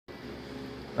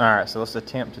Alright, so let's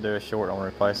attempt to do a short on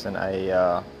replacing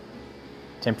a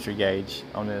temperature gauge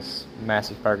on this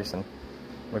massive Ferguson.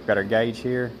 We've got our gauge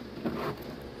here.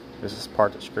 This is the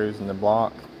part that screws in the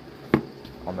block.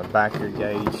 On the back of your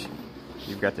gauge,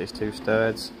 you've got these two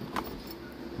studs,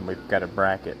 and we've got a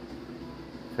bracket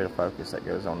fit of focus that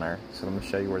goes on there. So let me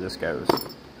show you where this goes.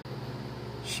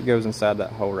 She goes inside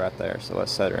that hole right there, so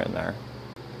let's set her in there.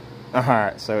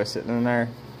 Alright, so it's sitting in there.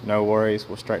 No worries,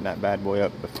 we'll straighten that bad boy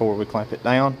up before we clamp it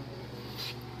down.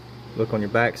 Look on your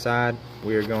back side,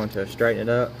 we are going to straighten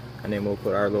it up, and then we'll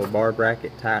put our little bar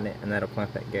bracket, tighten it, and that'll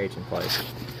clamp that gauge in place.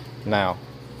 Now,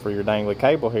 for your dangly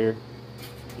cable here,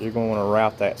 you're going to want to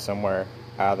route that somewhere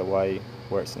out of the way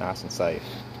where it's nice and safe.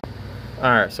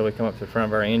 Alright, so we come up to the front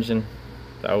of our engine.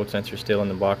 The old sensor's still in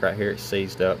the block right here, it's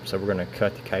seized up, so we're going to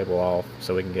cut the cable off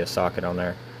so we can get a socket on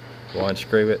there. We'll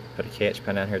unscrew it, put a catch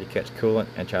pin down here to catch coolant,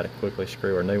 and try to quickly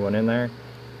screw a new one in there,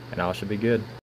 and all should be good.